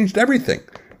that changed everything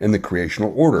in the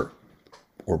creational order,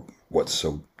 or what's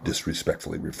so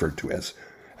disrespectfully referred to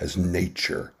as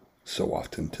nature so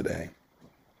often today.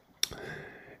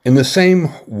 In the same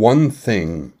one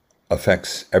thing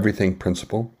affects everything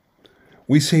principle,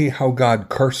 we see how God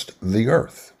cursed the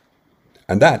earth,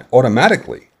 and that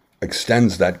automatically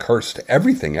extends that curse to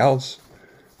everything else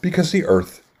because the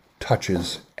earth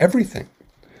touches everything.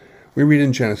 We read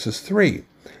in Genesis 3,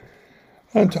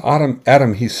 and to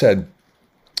Adam he said,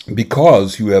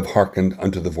 "Because you have hearkened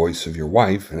unto the voice of your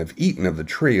wife, and have eaten of the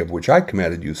tree of which I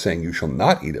commanded you, saying, you shall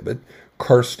not eat of it,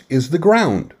 cursed is the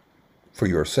ground for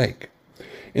your sake.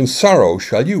 In sorrow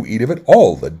shall you eat of it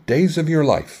all the days of your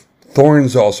life.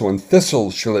 Thorns also and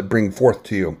thistles shall it bring forth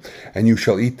to you, and you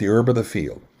shall eat the herb of the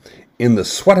field. In the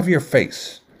sweat of your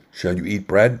face shall you eat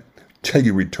bread, till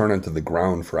you return unto the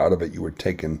ground, for out of it you were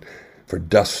taken. For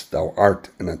dust thou art,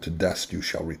 and unto dust you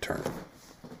shall return."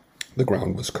 The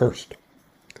ground was cursed.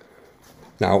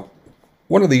 Now,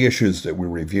 one of the issues that we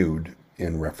reviewed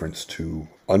in reference to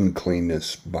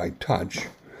uncleanness by touch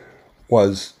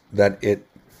was that it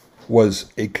was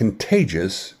a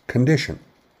contagious condition.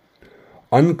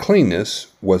 Uncleanness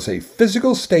was a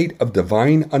physical state of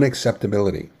divine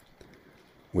unacceptability,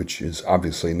 which is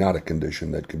obviously not a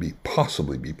condition that could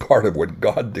possibly be part of what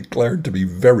God declared to be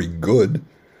very good,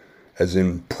 as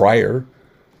in prior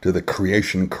to the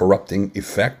creation corrupting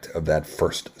effect of that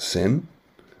first sin.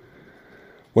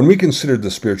 When we considered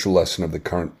the spiritual lesson of the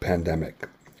current pandemic,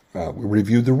 we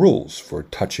reviewed the rules for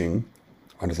touching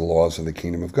under the laws of the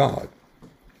kingdom of God.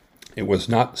 It was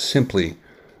not simply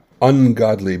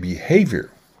ungodly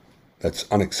behavior that's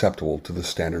unacceptable to the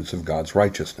standards of God's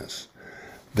righteousness.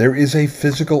 There is a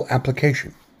physical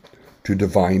application to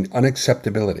divine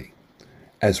unacceptability,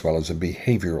 as well as a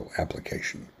behavioral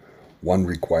application. One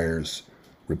requires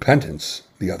repentance,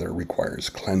 the other requires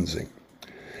cleansing.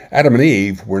 Adam and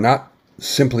Eve were not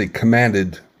simply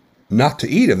commanded not to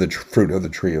eat of the fruit of the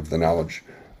tree of the knowledge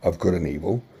of good and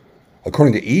evil.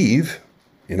 According to Eve,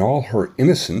 in all her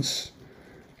innocence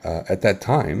at that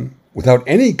time, without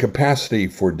any capacity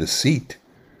for deceit,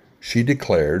 she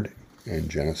declared in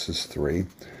Genesis 3,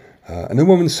 and the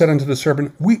woman said unto the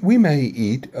serpent, we may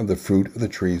eat of the fruit of the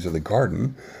trees of the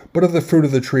garden, but of the fruit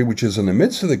of the tree which is in the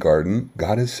midst of the garden,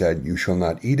 God has said, you shall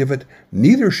not eat of it,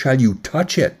 neither shall you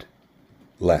touch it,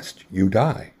 lest you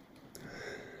die.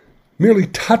 Merely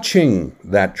touching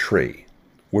that tree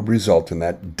would result in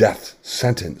that death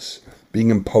sentence being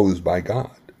imposed by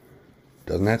God.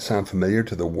 Doesn't that sound familiar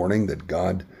to the warning that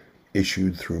God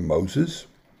issued through Moses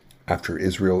after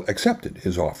Israel accepted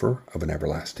his offer of an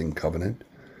everlasting covenant?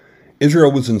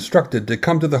 Israel was instructed to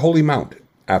come to the Holy Mount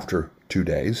after 2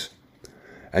 days,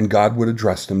 and God would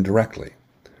address them directly.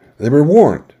 They were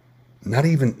warned not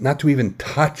to even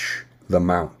touch the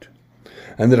mount,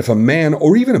 and that if a man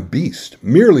or even a beast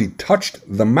merely touched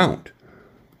the mount,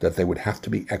 that they would have to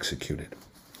be executed.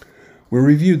 We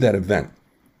reviewed that event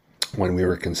when we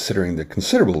were considering the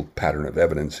considerable pattern of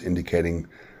evidence indicating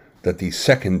that the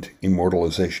second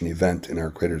immortalization event in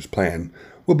our Creator's plan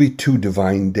will be 2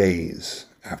 divine days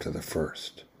after the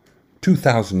first.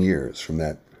 2,000 years from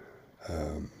that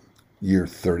year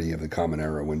 30 of the Common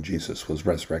Era when Jesus was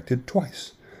resurrected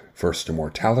twice. First to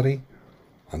mortality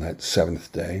on that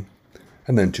 7th day,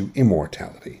 and then to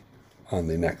immortality on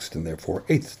the next and therefore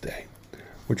 8th day,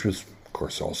 which was, of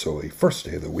course, also a first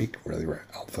day of the week, where they were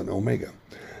Alpha and Omega.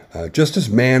 Just as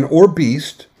man or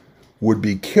beast would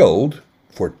be killed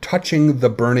for touching the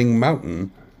burning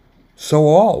mountain, so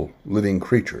all living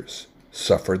creatures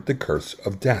suffered the curse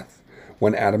of death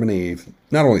when Adam and Eve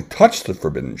not only touched the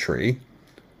forbidden tree,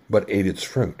 but ate its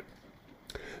fruit.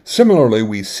 Similarly,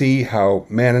 we see how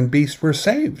man and beast were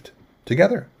saved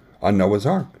together on Noah's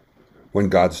Ark, when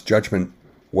God's judgment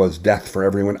was death for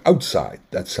everyone outside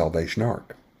that salvation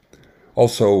ark.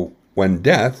 Also, when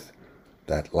death,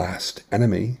 that last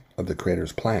enemy of the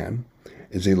Creator's plan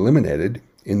is eliminated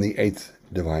in the eighth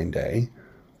divine day,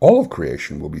 all of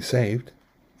creation will be saved,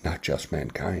 not just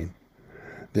mankind.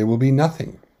 There will be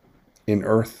nothing in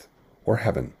earth or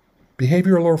heaven,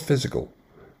 behavioral or physical,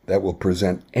 that will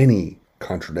present any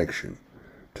contradiction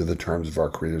to the terms of our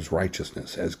Creator's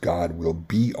righteousness, as God will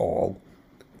be all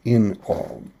in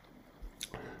all.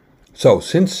 So,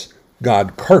 since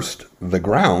God cursed the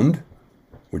ground,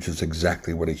 which is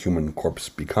exactly what a human corpse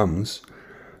becomes,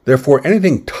 therefore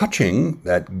anything touching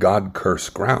that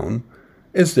God-cursed ground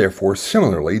is therefore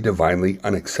similarly divinely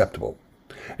unacceptable.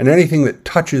 And anything that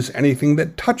touches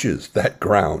that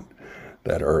ground,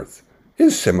 that earth,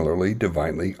 is similarly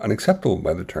divinely unacceptable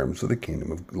by the terms of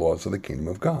the laws of the kingdom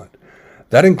of God.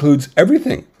 That includes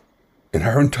everything in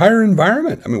our entire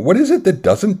environment. I mean, what is it that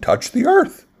doesn't touch the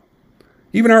earth?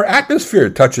 Even our atmosphere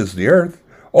touches the earth.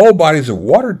 All bodies of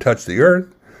water touch the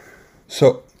earth.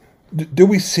 So, do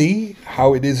we see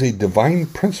how it is a divine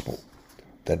principle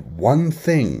that one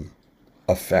thing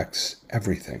affects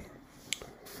everything?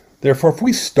 Therefore, if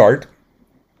we start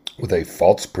with a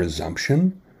false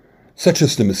presumption, such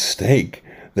as the mistake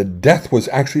that death was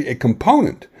actually a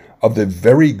component of the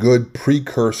very good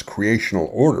pre-curse creational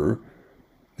order,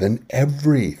 then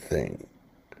everything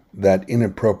that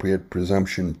inappropriate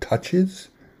presumption touches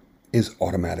is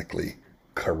automatically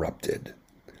corrupted.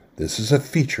 This is a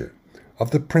feature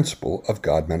of the principle of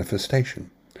God manifestation,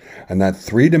 and that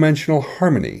three-dimensional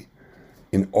harmony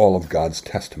in all of God's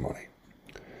testimony.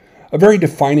 A very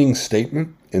defining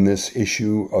statement in this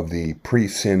issue of the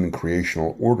pre-sin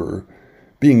creational order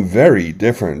being very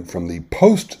different from the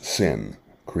post-sin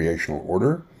creational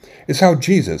order is how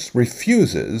Jesus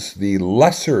refuses the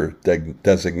lesser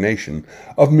designation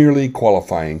of merely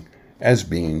qualifying as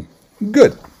being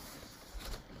good.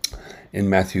 In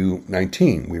Matthew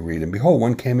 19, we read, "And behold,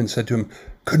 one came and said to him,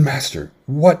 Good master,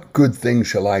 what good thing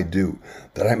shall I do,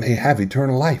 that I may have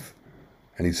eternal life?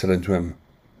 And he said unto him,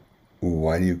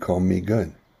 Why do you call me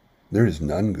good? There is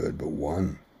none good but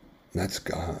one, and that's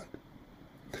God."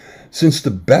 Since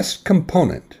the best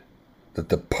component that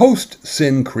the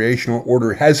post-sin creational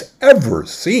order has ever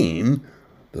seen,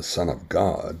 the Son of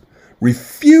God,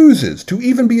 refuses to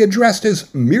even be addressed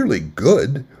as merely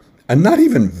good, and not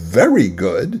even very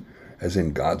good, as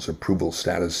in God's approval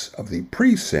status of the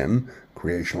pre-sin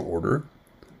creational order,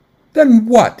 then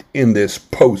what in this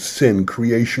post-sin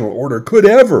creational order could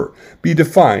ever be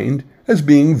defined as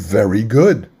being very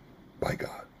good by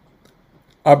God?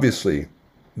 Obviously,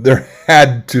 there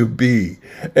had to be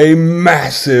a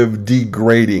massive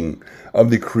degrading of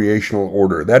the creational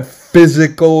order, that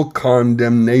physical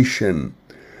condemnation,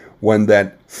 when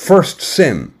that first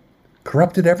sin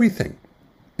corrupted everything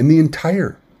in the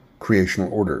entire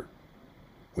creational order,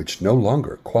 which no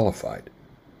longer qualified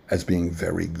as being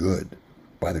very good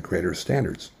by the Creator's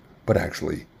standards, but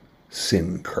actually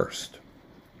sin-cursed.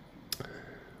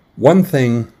 One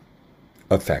thing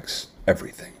affects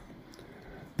everything.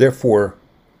 Therefore,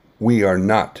 we are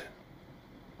not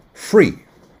free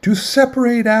to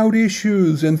separate out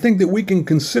issues and think that we can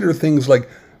consider things like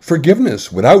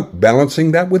forgiveness without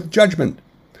balancing that with judgment.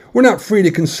 We're not free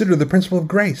to consider the principle of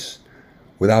grace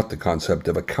without the concept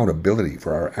of accountability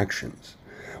for our actions.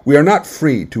 We are not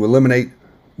free to eliminate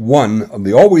one of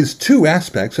the always two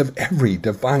aspects of every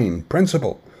divine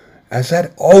principle, as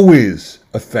that always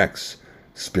affects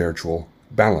spiritual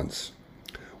balance.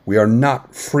 We are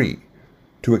not free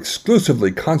to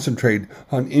exclusively concentrate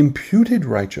on imputed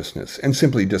righteousness and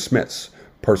simply dismiss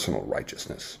personal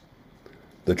righteousness.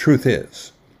 The truth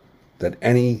is that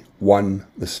any one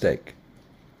mistake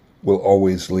will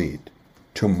always lead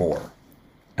to more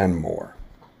and more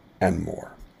and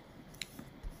more.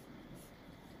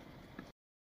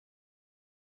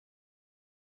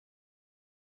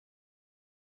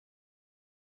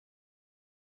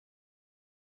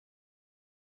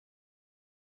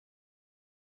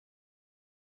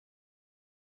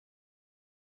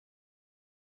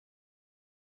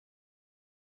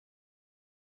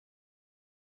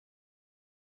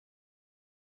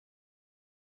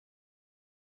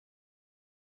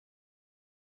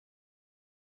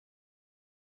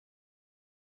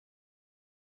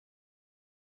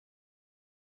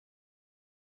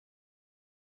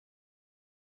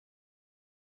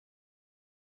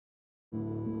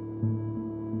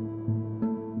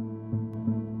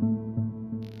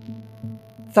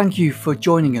 Thank you for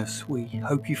joining us. We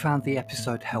hope you found the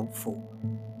episode helpful.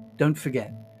 Don't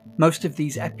forget, most of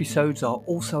these episodes are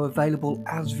also available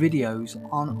as videos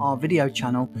on our video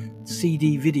channel,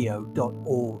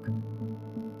 cdvideo.org.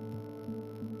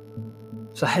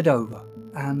 So head over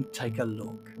and take a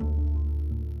look.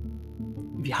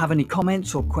 If you have any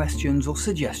comments or questions or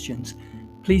suggestions,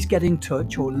 Please get in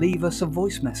touch or leave us a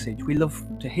voice message. We love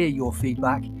to hear your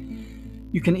feedback.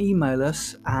 You can email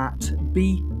us at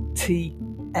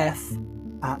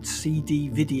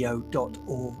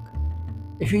btf@cdvideo.org.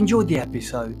 If you enjoyed the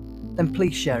episode, then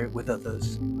please share it with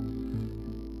others.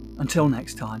 Until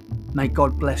next time, may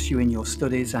God bless you in your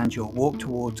studies and your walk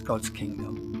towards God's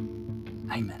kingdom.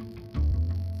 Amen.